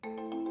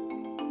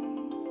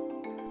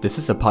This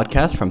is a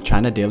podcast from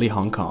China Daily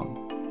Hong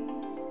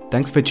Kong.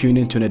 Thanks for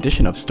tuning in to an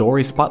edition of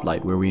Story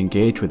Spotlight, where we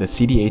engage with a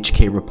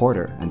CDHK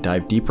reporter and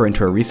dive deeper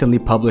into a recently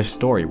published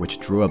story which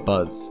drew a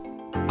buzz.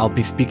 I'll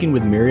be speaking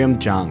with Miriam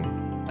Zhang,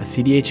 a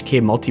CDHK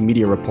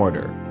multimedia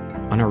reporter,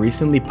 on a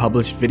recently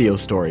published video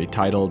story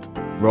titled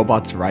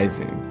Robots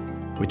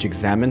Rising, which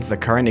examines the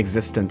current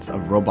existence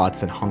of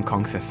robots in Hong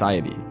Kong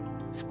society,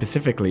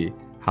 specifically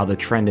how the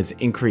trend has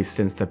increased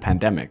since the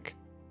pandemic.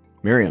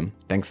 Miriam,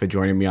 thanks for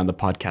joining me on the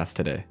podcast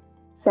today.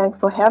 Thanks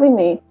for having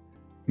me.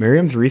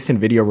 Miriam's recent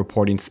video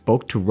reporting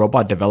spoke to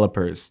robot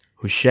developers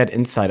who shed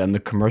insight on the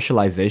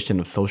commercialization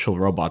of social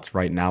robots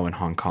right now in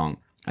Hong Kong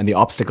and the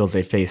obstacles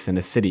they face in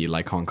a city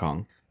like Hong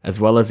Kong, as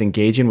well as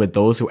engaging with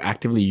those who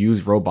actively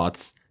use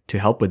robots to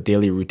help with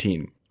daily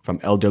routine,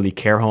 from elderly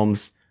care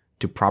homes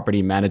to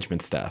property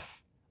management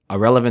staff. A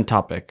relevant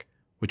topic,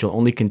 which will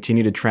only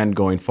continue to trend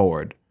going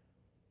forward.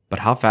 But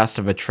how fast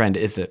of a trend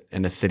is it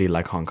in a city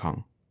like Hong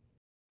Kong?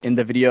 In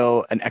the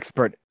video, an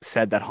expert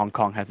said that Hong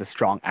Kong has a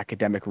strong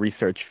academic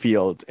research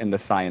field in the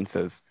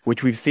sciences,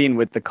 which we've seen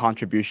with the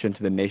contribution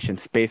to the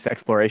nation's space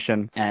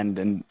exploration and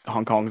in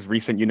Hong Kong's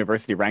recent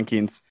university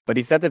rankings. But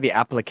he said that the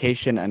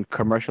application and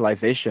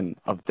commercialization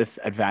of this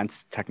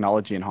advanced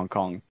technology in Hong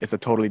Kong is a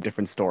totally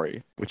different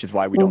story, which is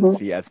why we don't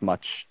see as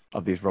much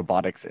of these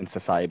robotics in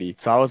society.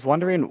 So I was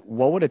wondering,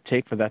 what would it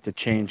take for that to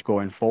change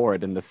going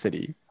forward in the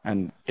city?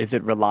 And is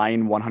it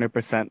relying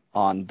 100%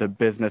 on the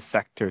business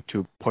sector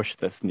to push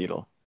this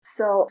needle?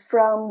 So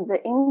from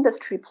the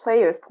industry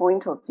players'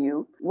 point of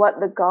view, what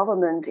the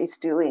government is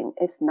doing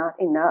is not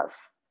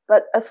enough.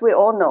 But as we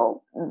all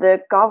know,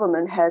 the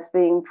government has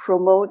been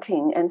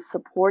promoting and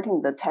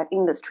supporting the tech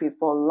industry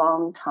for a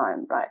long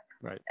time, right?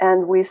 Right.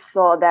 And we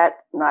saw that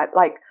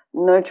like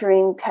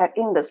nurturing tech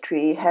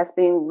industry has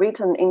been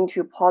written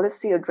into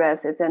policy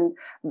addresses and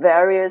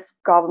various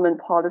government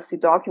policy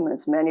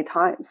documents many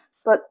times.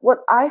 But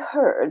what I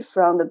heard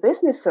from the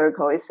business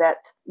circle is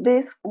that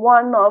this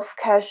one-off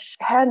cash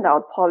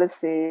handout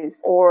policies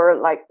or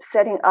like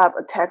setting up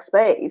a tech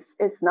space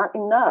is not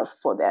enough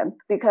for them,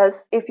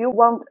 because if you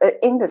want an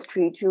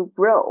industry to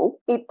grow,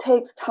 it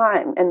takes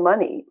time and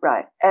money,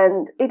 right?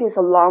 And it is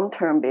a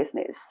long-term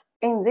business.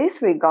 In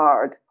this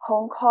regard,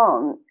 Hong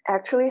Kong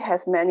actually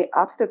has many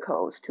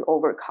obstacles to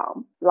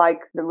overcome,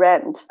 like the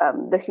rent,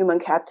 the human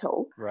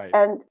capital, Right.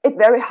 and it's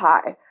very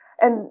high.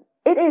 And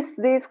it is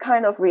this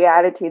kind of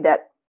reality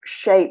that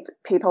shaped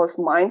people's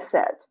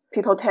mindset.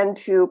 People tend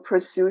to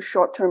pursue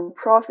short-term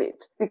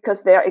profit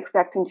because they are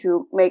expecting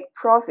to make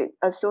profit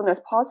as soon as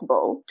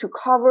possible to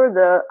cover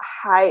the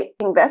high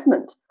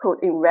investment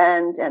put in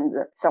rent and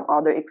some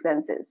other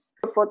expenses.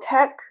 For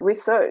tech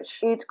research,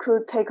 it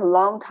could take a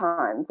long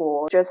time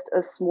for just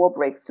a small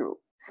breakthrough.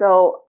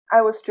 So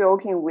I was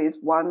joking with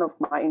one of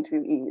my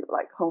interviewees,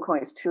 like Hong Kong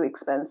is too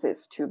expensive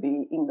to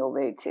be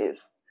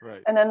innovative.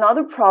 Right. And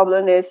another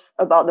problem is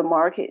about the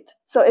market.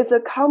 So if the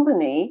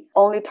company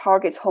only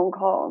targets Hong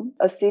Kong,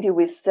 a city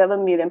with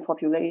 7 million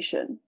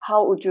population,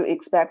 how would you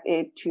expect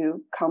it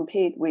to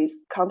compete with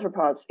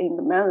counterparts in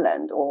the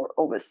mainland or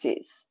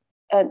overseas?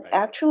 And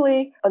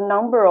actually, a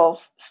number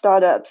of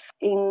startups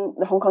in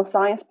the Hong Kong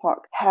Science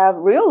Park have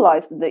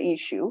realized the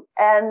issue.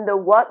 And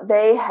what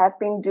they have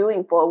been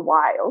doing for a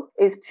while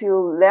is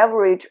to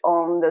leverage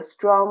on the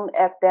strong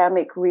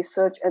academic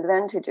research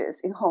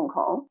advantages in Hong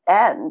Kong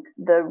and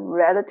the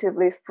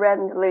relatively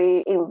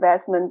friendly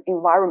investment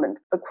environment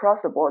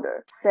across the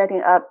border,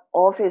 setting up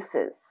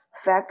offices,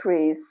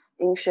 factories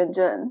in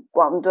Shenzhen,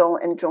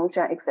 Guangdong, and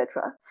Zhongshan,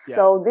 etc.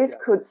 So this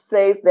could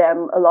save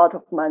them a lot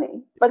of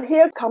money. But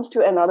here comes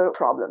to another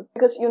problem,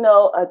 because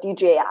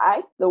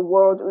DJI, the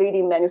world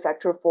leading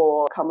manufacturer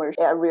for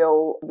commercial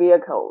aerial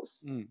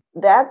vehicles,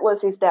 that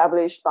was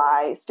established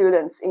by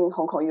students in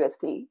Hong Kong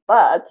UST,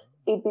 but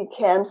it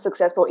became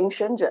successful in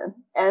Shenzhen,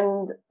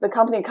 and the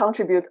company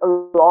contributes a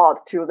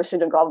lot to the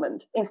Shenzhen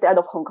government instead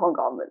of Hong Kong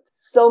government.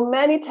 So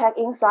many tech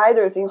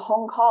insiders in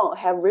Hong Kong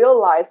have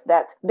realized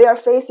that they are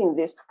facing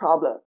this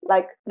problem.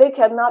 Like, they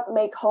cannot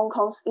make Hong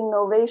Kong's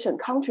innovation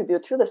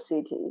contribute to the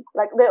city.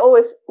 Like, they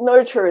always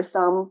nurture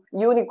some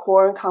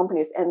unicorn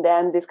companies, and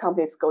then these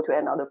companies go to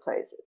another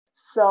place.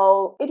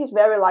 So it is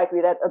very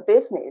likely that a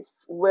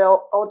business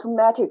will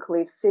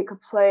automatically seek a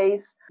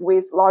place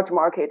with large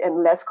market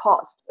and less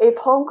cost. If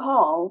Hong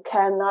Kong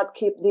cannot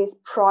keep these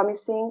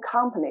promising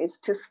companies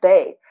to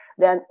stay,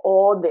 then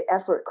all the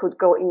effort could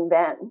go in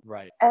vain.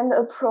 Right. And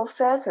a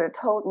professor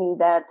told me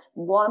that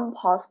one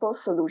possible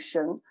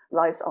solution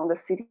lies on the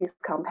city's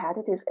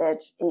competitive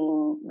edge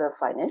in the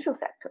financial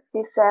sector.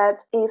 He said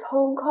if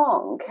Hong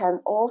Kong can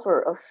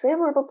offer a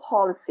favorable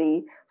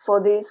policy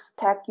for these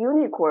tech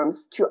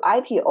unicorns to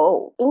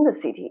IPO in the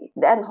city,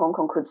 then Hong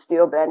Kong could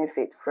still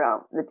benefit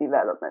from the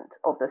development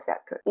of the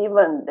sector.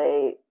 Even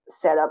they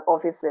set up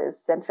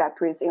offices and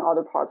factories in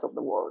other parts of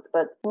the world,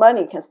 but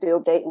money can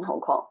still stay in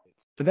Hong Kong.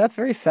 But that's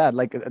very sad.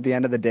 Like at the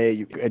end of the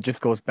day, it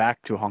just goes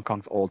back to Hong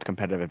Kong's old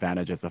competitive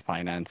advantage as a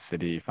finance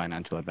city,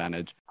 financial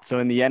advantage. So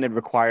in the end,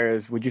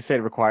 would you say it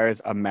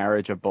requires a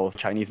marriage of both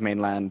Chinese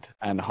mainland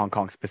and Hong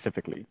Kong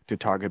specifically to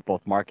target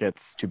both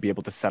markets, to be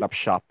able to set up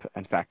shop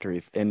and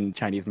factories in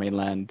Chinese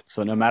mainland?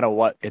 So no matter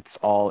what, it's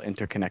all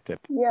interconnected.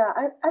 Yeah,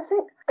 I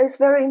think it's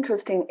very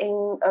interesting.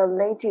 In a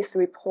latest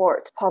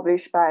report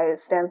published by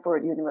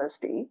Stanford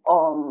University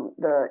on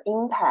the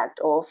impact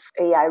of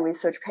AI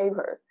research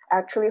paper,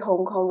 actually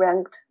Hong Kong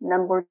ranked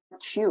number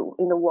 2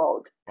 in the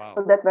world. Wow.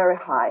 So that's very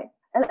high.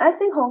 And I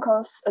think Hong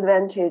Kong's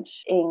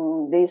advantage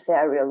in this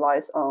area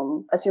lies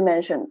on, as you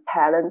mentioned,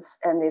 talents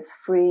and its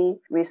free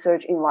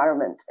research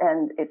environment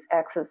and its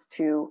access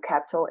to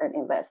capital and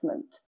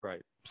investment.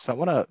 Right. So I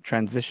want to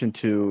transition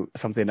to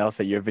something else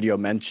that your video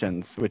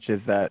mentions, which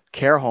is that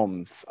care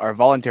homes are a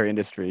voluntary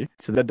industry.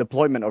 So the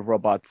deployment of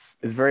robots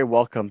is very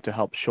welcome to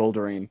help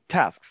shouldering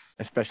tasks,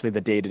 especially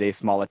the day-to-day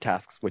smaller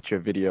tasks, which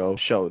your video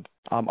showed.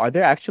 Are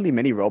there actually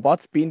many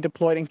robots being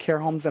deployed in care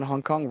homes in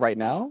Hong Kong right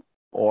now?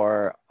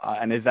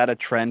 And is that a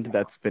trend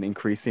that's been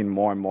increasing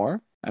more and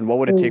more? And what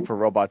would it take for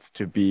robots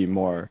to be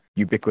more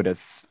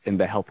ubiquitous in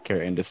the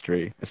healthcare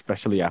industry,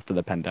 especially after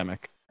the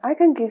pandemic? I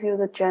can give you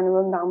the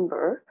general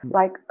number.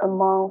 Like in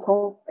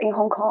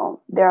Hong Kong,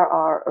 there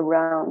are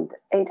around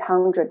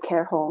 800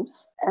 care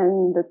homes,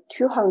 and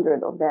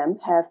 200 of them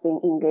have been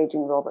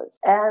engaging robots.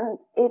 And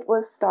it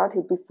was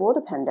started before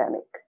the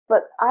pandemic.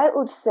 But I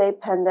would say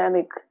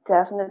pandemic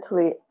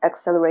definitely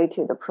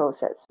accelerated the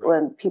process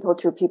when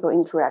people-to-people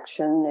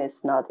interaction is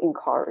not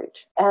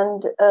encouraged.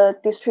 And a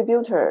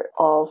distributor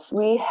of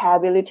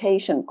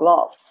rehabilitation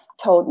gloves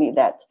told me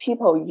that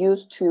people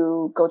used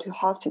to go to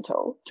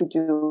hospital to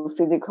do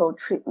physical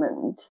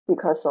treatment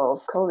because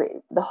of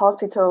COVID. The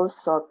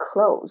hospitals are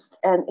closed,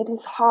 and it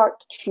is hard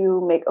to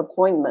make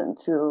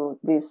appointment to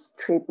this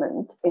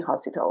treatment in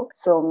hospital.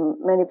 So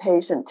many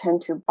patients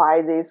tend to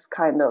buy this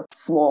kind of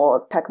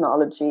small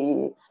technology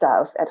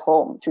stuff at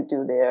home to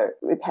do their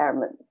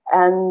repairment.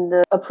 And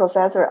a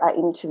professor I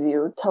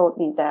interviewed told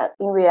me that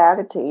in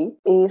reality,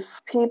 if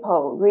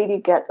people really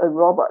get a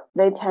robot,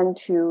 they tend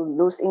to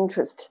lose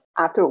interest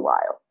after a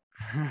while.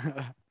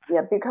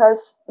 Yeah,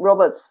 because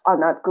robots are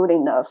not good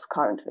enough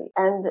currently.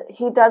 And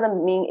he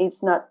doesn't mean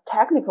it's not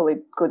technically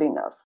good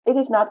enough. It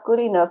is not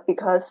good enough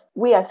because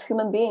we as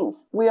human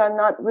beings, we are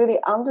not really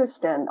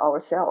understand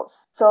ourselves.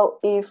 So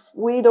if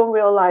we don't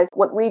realize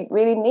what we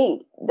really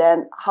need,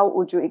 then how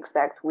would you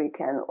expect we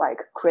can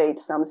create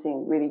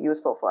something really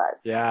useful for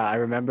us? Yeah, I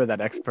remember that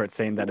expert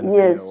saying that in the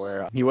video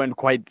where he went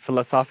quite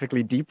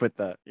philosophically deep with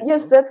that.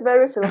 Yes, that's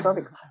very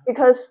philosophical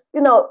because,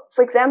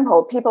 for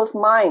example, people's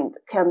mind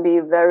can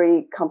be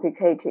very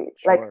complicated.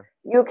 Sure. Like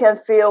you can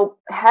feel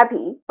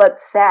happy but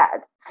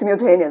sad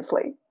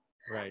simultaneously.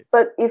 Right.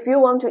 But if you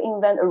want to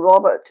invent a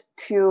robot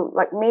to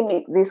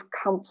mimic these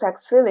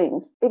complex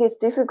feelings, it is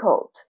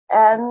difficult.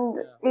 And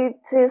it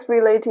is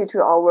related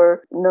to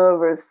our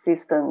nervous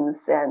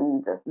systems.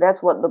 And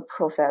that's what the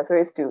professor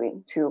is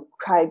doing, to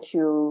try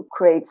to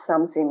create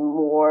something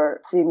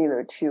more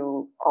similar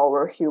to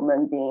our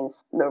human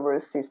beings'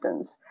 nervous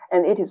systems.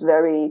 And it is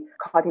very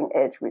cutting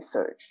edge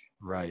research.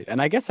 Right.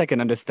 And I guess I can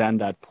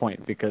understand that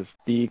point because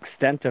the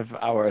extent of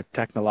our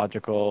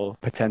technological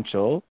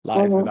potential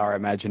lies with our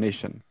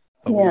imagination.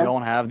 But we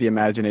don't have the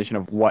imagination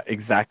of what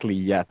exactly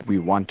yet we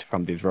want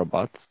from these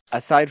robots.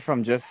 Aside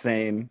from just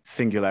saying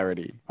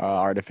singularity,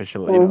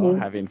 artificial,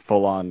 having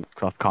full-on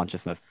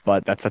self-consciousness.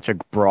 But that's such a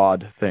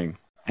broad thing.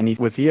 And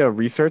was he a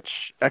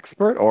research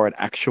expert or an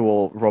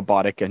actual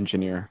robotic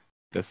engineer,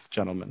 this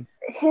gentleman?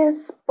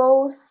 He's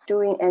both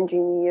doing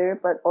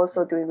engineer, but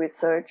also doing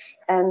research.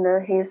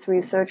 And his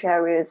research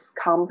area is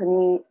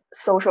company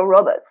social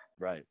robots.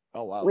 Right.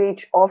 Oh, wow.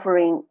 Which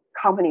offering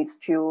companies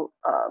to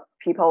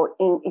people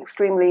in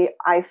extremely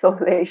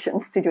isolation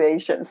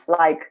situations.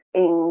 Like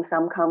in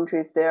some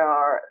countries, there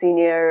are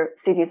senior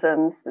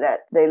citizens that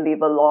they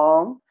live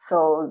alone.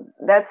 So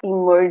that's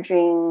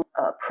emerging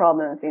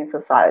problems in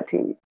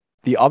society.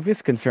 The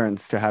obvious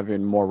concerns to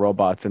having more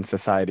robots in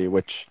society,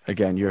 which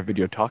again, your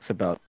video talks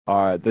about,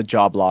 are the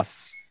job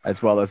loss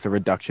as well as the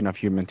reduction of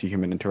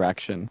human-to-human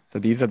interaction. So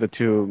these are the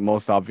two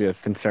most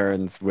obvious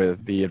concerns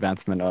with the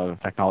advancement of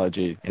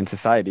technology in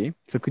society.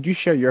 So could you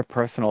share your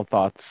personal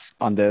thoughts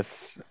on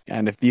this,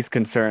 and if these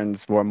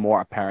concerns were more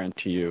apparent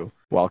to you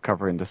while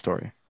covering the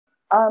story?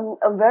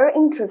 A very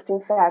interesting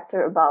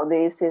factor about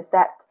this is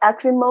that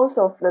actually most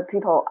of the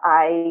people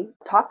I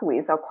talked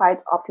with are quite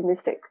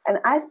optimistic. And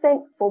I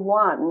think for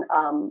one,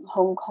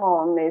 Hong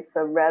Kong is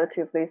a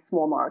relatively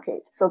small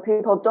market. So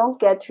people don't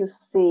get to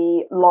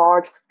see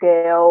large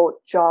scale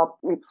job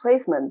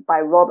replacement by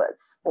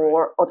robots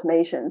or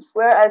automations.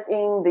 Whereas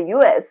in the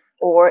US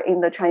or in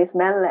the Chinese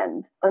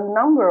mainland, a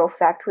number of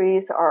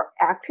factories are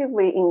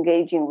actively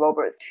engaging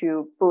robots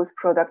to boost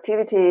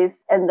productivities,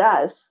 and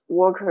thus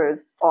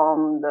workers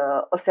on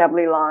the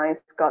assembly lines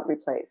got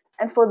replaced.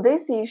 And for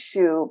this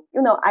issue,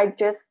 to, I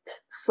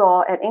just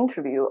saw an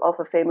interview of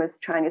a famous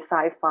Chinese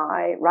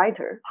sci-fi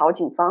writer, Hao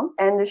Jingfang,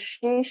 and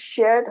she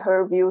shared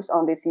her views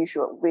on this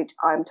issue, which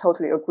I'm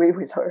totally agree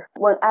with her.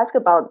 When asked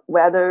about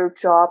whether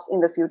jobs in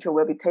the future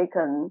will be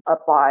taken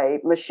up by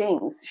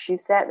machines, she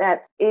said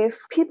that if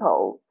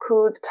people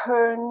could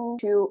turn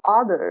to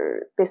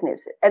other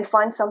businesses and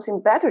find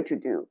something better to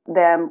do,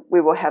 then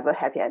we will have a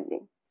happy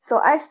ending. So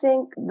I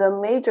think the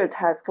major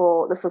task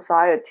for the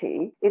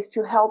society is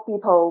to help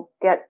people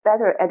get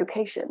better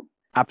education.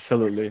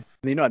 Absolutely.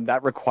 And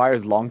that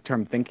requires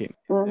long-term thinking.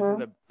 This is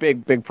a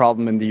big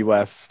problem in the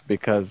US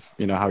because,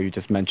 how you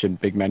just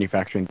mentioned, big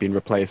manufacturing being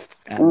replaced.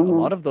 And a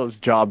lot of those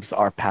jobs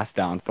are passed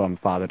down from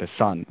father to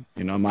son.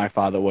 My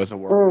father was a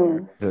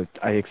worker.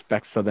 I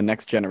expect so the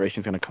next generation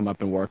is going to come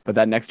up and work. But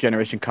that next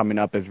generation coming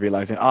up is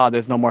realizing,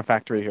 there's no more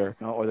factory here,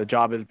 or the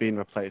job is being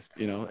replaced.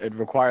 It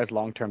requires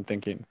long-term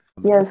thinking.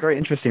 Yes. It's very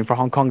interesting. For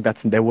Hong Kong,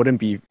 there wouldn't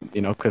be,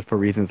 because for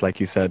reasons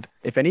like you said,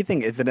 if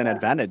anything, is it an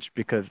advantage?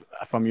 Because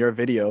from your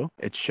video,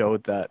 it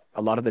showed that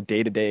a lot of the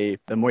day-to-day,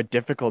 the more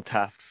difficult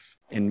tasks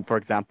in, for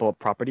example,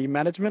 property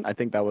management, I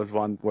think that was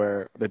one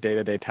where the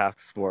day-to-day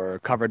tasks were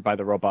covered by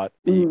the robot,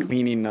 the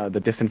cleaning,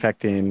 the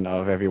disinfecting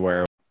of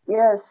everywhere.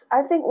 Yes,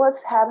 I think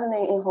what's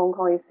happening in Hong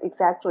Kong is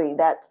exactly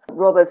that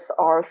robots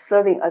are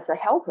serving as a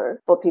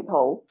helper for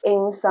people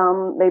in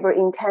some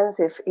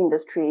labor-intensive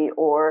industry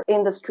or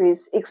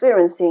industries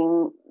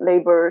experiencing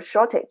labor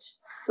shortage,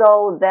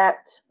 so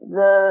that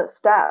the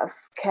staff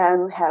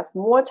can have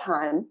more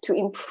time to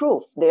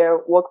improve their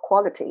work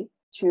quality,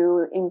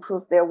 to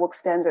improve their work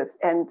standards,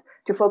 and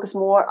to focus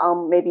more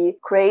on maybe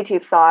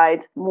creative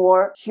side,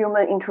 more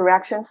human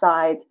interaction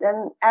side,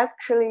 then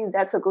actually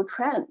that's a good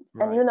trend.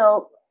 Right. And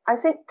I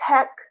think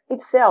tech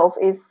itself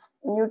is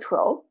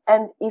neutral.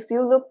 And if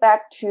you look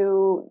back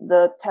to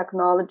the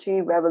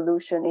technology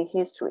revolution in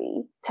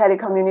history,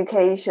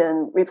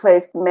 telecommunication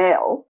replaced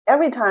mail.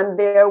 Every time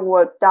there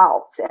were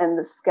doubts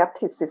and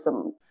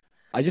skepticism.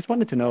 I just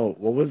wanted to know,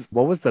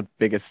 what was the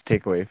biggest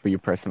takeaway for you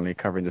personally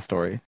covering the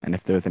story? And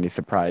if there was any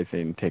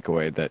surprising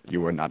takeaway that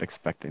you were not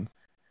expecting?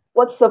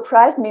 What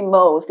surprised me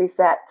most is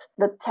that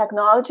the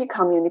technology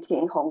community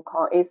in Hong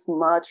Kong is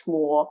much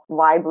more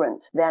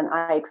vibrant than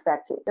I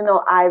expected.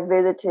 I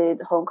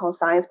visited Hong Kong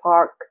Science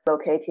Park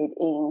located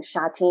in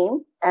Sha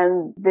Tin,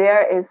 and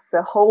there is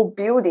a whole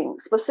building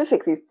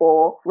specifically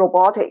for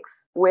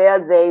robotics where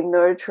they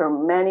nurture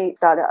many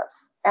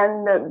startups.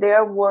 And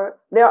there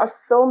are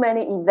so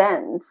many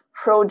events,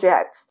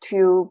 projects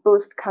to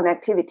boost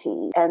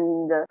connectivity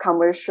and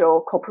commercial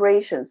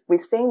corporations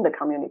within the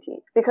community.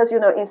 Because,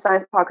 in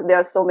Science Park, there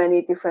are so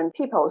many different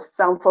people.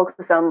 Some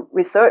focus on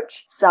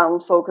research,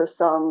 some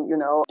focus on,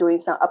 doing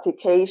some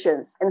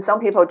applications, and some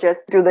people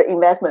just do the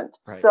investment.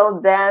 Right. So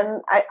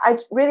then I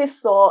really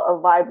saw a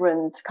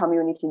vibrant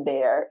community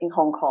there in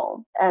Hong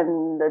Kong.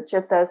 And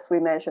just as we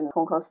mentioned,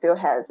 Hong Kong still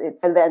has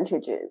its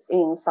advantages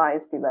in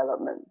science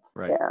development.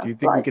 Right. Yeah. Do you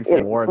think we could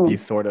see more of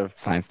these sort of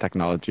science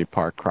technology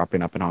park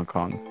cropping up in Hong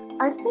Kong?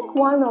 I think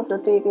one of the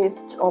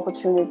biggest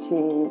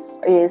opportunities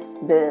is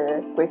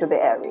the Greater Bay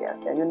Area.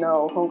 And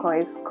Hong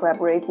Kong is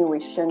collaborating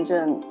with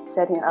Shenzhen,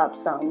 setting up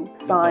some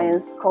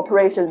science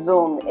cooperation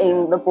zone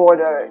in the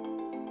border.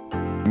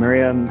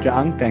 Miriam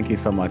Zhang, thank you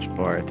so much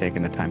for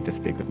taking the time to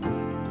speak with me.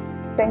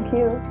 Thank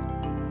you.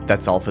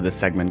 That's all for this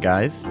segment,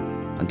 guys.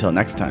 Until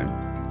next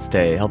time,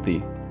 stay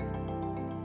healthy.